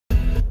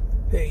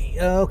Hey,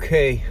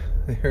 okay.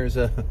 There's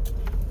I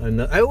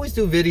always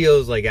do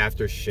videos like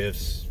after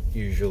shifts.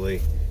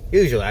 Usually,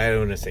 I don't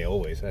want to say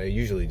always. I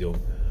usually do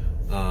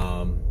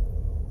them,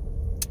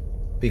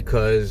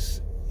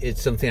 because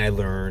it's something I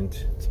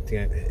learned. Something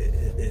I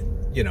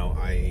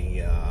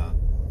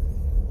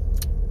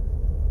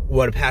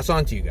want to pass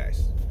on to you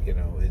guys. You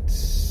know,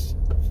 it's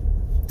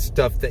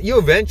stuff that you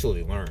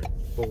eventually learn,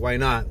 but why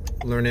not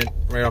learn it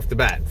right off the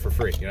bat for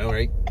free? You know,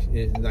 right?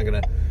 It's not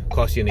gonna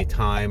cost you any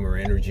time or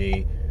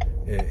energy.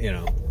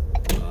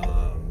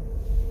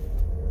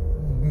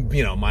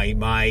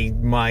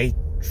 My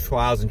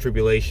trials and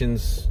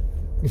tribulations,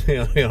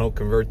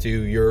 convert to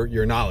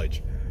your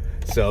knowledge.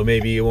 So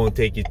maybe it won't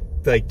take you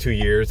like 2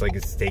 years, like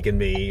it's taken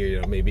me.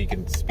 Maybe you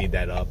can speed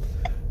that up.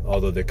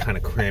 Although they're kind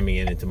of cramming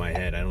it into my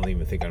head, I don't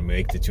even think I'll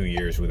make the 2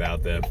 years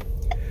without them.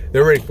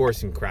 They're already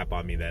forcing crap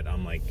on me that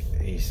I'm like,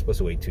 hey, you're supposed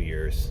to wait 2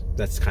 years.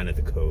 That's kind of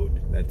the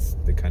code. That's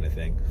the kind of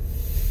thing.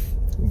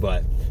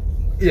 But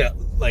yeah,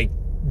 like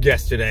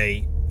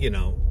yesterday,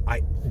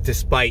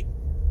 despite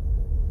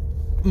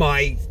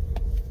my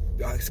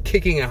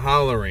kicking and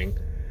hollering,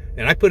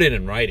 and I put it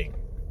in writing,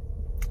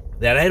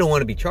 that I don't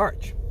want to be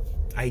charged.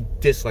 I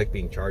dislike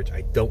being charged.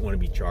 I don't want to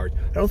be charged.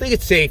 I don't think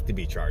it's safe to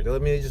be charged.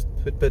 Let me just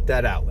put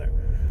that out there.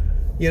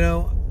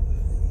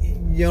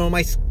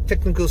 My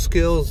technical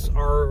skills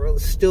are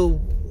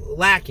still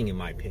lacking, in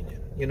my opinion.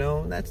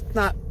 That's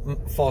not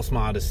false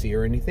modesty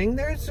or anything.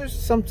 There's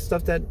some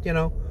stuff that, that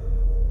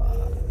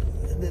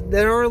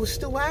are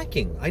still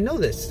lacking. I know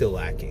that's still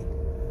lacking.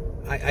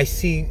 I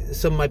see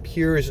some of my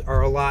peers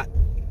are a lot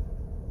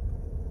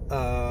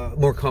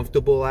more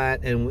comfortable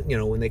at, and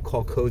when they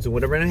call codes or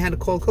whatever, and I had to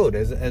call code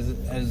as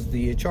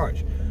the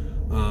charge.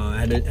 I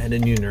had a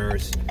new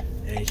nurse,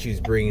 and she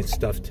was bringing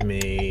stuff to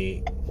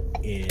me,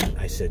 and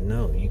I said,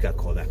 no, you got to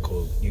call that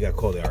code. You got to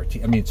call the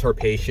RT. I mean, it's her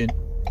patient,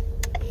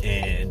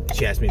 and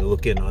she asked me to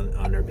look in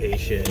on her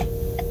patient,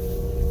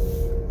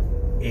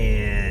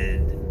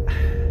 and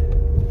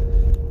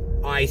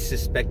I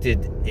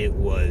suspected it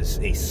was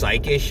a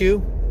psych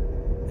issue.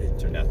 It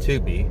turned out to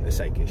be a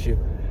psych issue,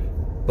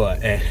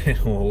 but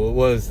it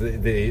was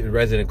the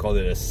resident called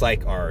it a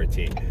psych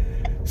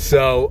RRT.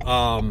 So,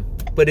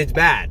 but it's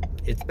bad.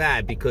 It's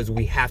bad because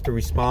we have to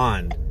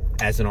respond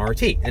as an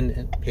RT,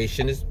 and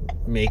patient is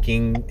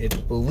making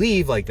it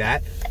believe like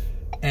that,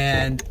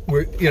 and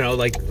we're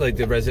like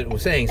the resident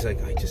was saying, it's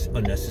like I just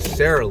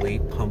unnecessarily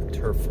pumped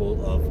her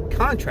full of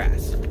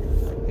contrast.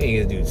 And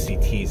you gotta do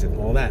CTs and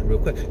all that real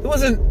quick. It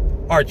wasn't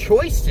our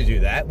choice to do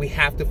that. We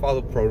have to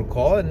follow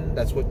protocol, and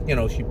that's what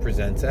she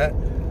presents at.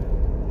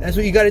 That's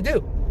what you got to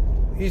do.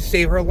 You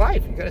save her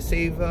life. You got to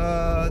save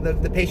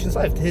the patient's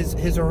life,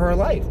 his or her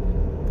life.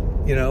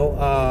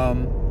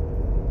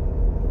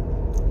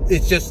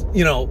 It's just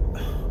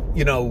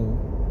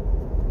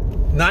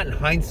not in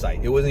hindsight.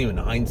 It wasn't even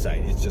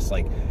hindsight. It's just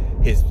like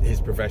his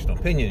professional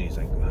opinion. He's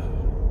like,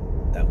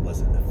 oh, that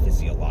wasn't a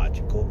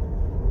physiological,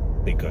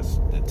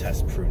 because the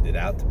test proved it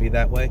out to be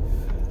that way.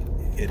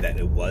 That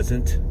it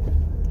wasn't.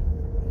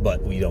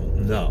 But we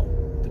don't know.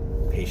 The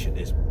patient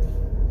is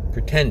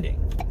pretending.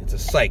 It's a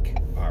psych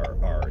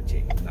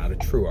RRT, not a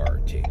true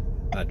RRT,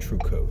 not a true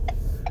code.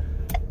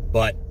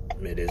 But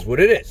it is what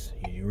it is.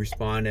 You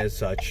respond as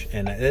such,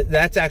 and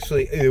that's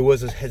actually, it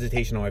was a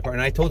hesitation on my part.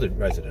 And I told the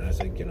resident, I was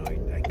like,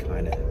 I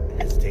kind of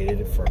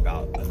hesitated for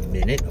about a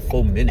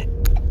full minute.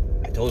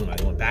 I told him, I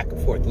went back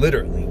and forth,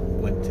 literally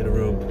went to the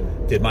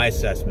room, did my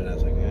assessment. I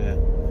was like,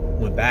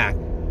 went back.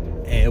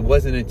 And it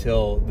wasn't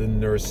until the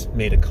nurse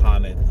made a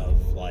comment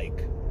of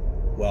like,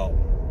 well,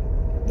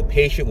 the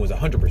patient was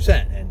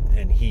 100%,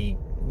 and he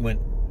went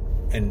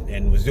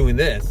and was doing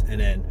this, and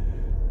then,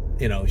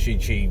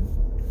 she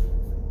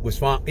was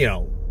fine.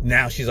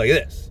 Now she's like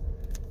this.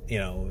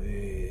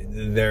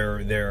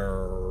 They're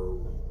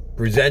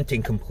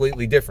presenting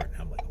completely different.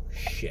 I'm like, oh,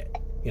 shit.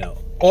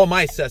 All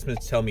my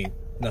assessments tell me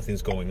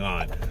nothing's going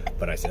on,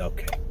 but I said,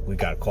 okay, we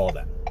got to call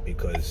that,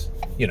 because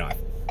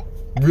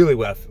really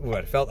what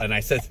I felt, and I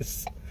said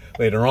this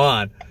later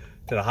on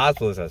to the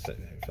hospitalist, I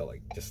felt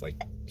like just like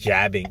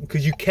jabbing,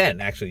 because you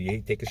can actually,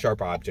 you take a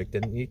sharp object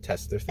and you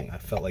test their thing. I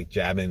felt like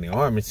jabbing the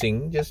arm and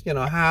seeing just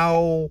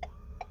how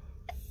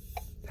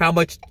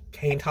much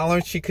pain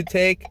tolerance she could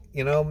take,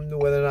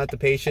 whether or not the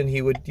patient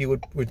he would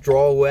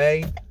withdraw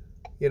away,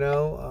 they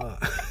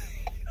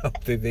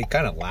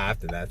kind of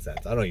laughed in that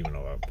sense. I don't even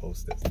know how to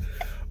post this,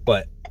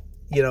 but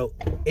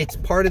it's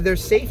part of their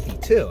safety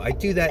too. I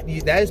do that.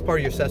 That is part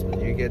of your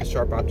assessment. You get a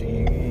sharp object.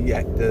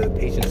 The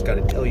patient's got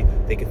to tell you,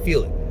 they can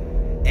feel it.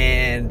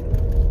 And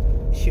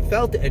she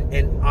felt it.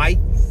 And I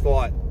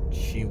thought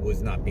she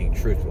was not being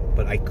truthful,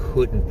 but I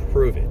couldn't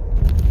prove it.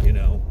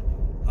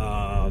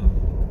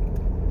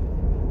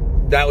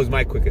 That was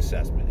my quick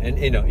assessment. And,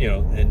 and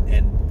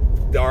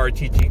the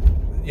RTT,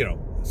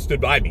 stood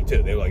by me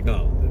too. They were like,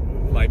 no.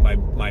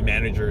 My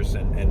managers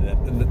and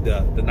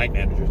the night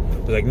managers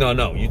were like,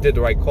 no, you did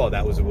the right call.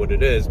 That was what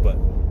it is. But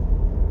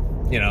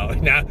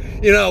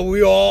now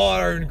we all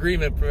are in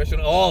agreement,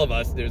 professional, all of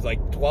us. There's like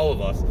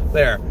 12 of us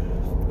there,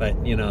 but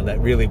that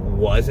really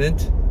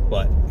wasn't.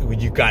 But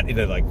you got,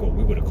 they're like, well,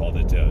 we would have called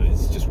it too.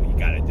 It's just what you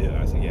got to do. And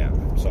I was like, yeah,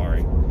 I'm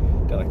sorry.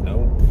 They're like,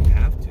 no, you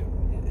have to.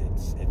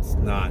 It's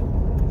not.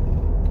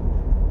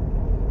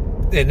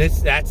 And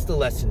that's the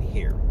lesson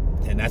here.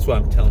 And that's what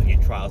I'm telling you,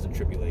 trials and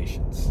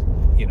tribulations.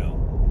 You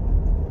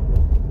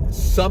know,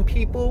 some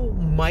people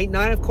might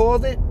not have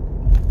called it,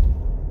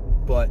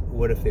 but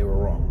what if they were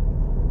wrong?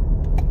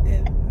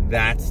 And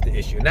that's the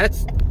issue. And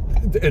that's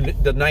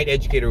the night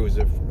educator was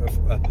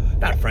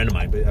not a friend of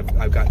mine, but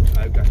I've got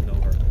to know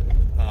her.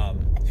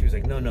 She was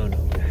like, no,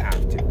 you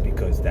have to,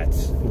 because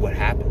that's what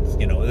happens.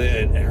 You know,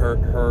 and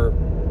her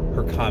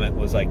comment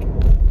was like,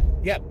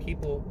 yeah,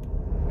 people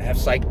have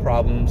psych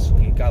problems.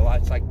 You got a lot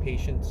of psych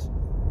patients.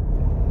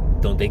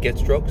 Don't they get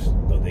strokes?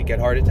 Don't they get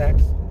heart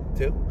attacks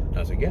too? And I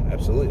was like, yeah,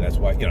 absolutely. That's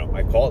why, you know,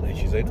 I called it.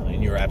 She's like, no,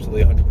 and you're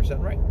absolutely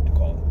 100% right to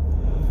call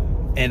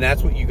it. And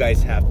that's what you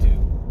guys have to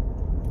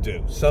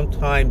do.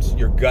 Sometimes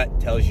your gut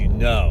tells you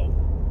no,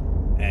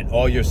 and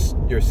all your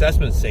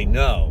assessments say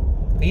no,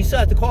 and you still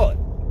have to call it.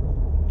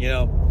 You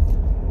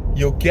know,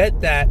 you'll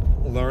get that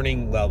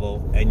learning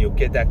level and you'll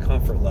get that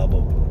comfort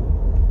level.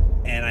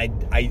 And I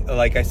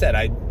like I said,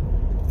 and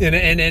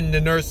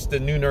the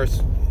new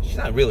nurse, she's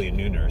not really a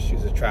new nurse,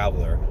 she's a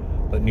traveler,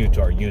 but new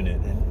to our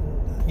unit.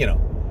 And you know,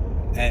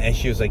 and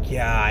she was like,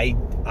 yeah,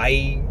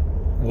 I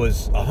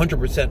was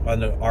 100% on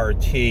the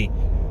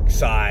RT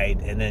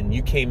side, and then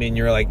you came in,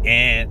 you're like,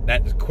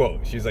 that's a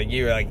quote. She was like,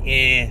 you were like,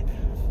 and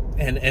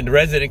the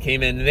resident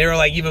came in and they were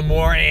like even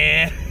more,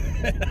 and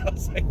I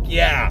was like,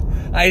 yeah,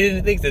 I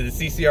didn't think so. The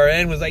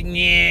CCRN was like,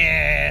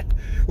 yeah,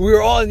 we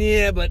were all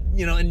but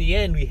you know, in the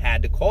end we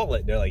had to call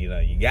it. They're like, you know,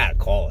 you gotta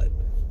call it.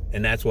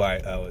 And that's why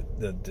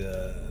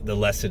the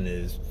lesson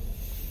is,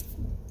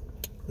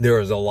 there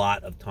is a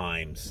lot of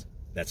times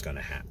that's going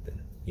to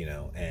happen, you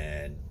know,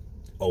 and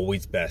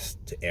always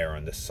best to err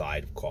on the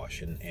side of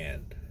caution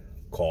and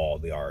call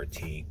the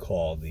RT,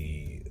 call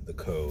the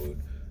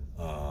code,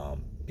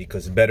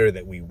 because better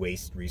that we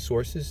waste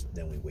resources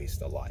than we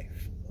waste a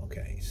life.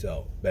 Okay,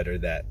 so better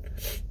that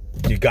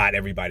you got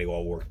everybody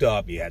all worked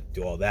up, you had to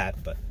do all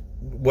that, but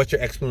what's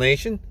your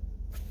explanation?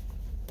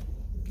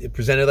 It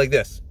presented like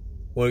this.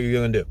 What are you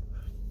going to do?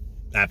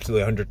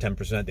 Absolutely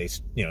 110%. They,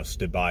 you know,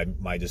 stood by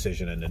my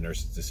decision and the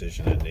nurse's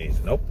decision, and they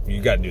said, nope,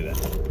 you got to do that.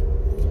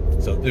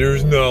 So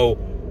there's no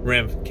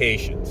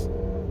ramifications.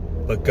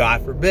 But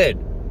God forbid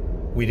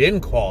we didn't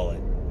call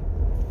it,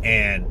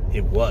 and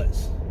it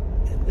was.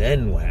 And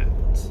then what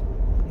happens?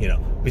 You know,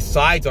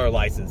 besides our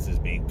licenses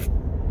being,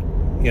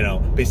 you know,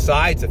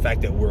 besides the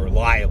fact that we're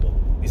liable,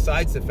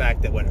 besides the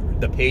fact that when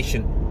the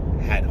patient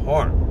had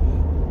harm,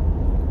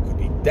 could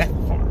be death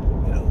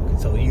harm, you know.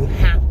 So you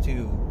have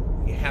to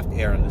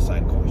err on the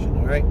side of caution,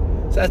 all right?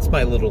 So that's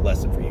my little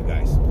lesson for you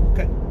guys.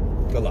 Okay,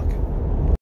 good luck.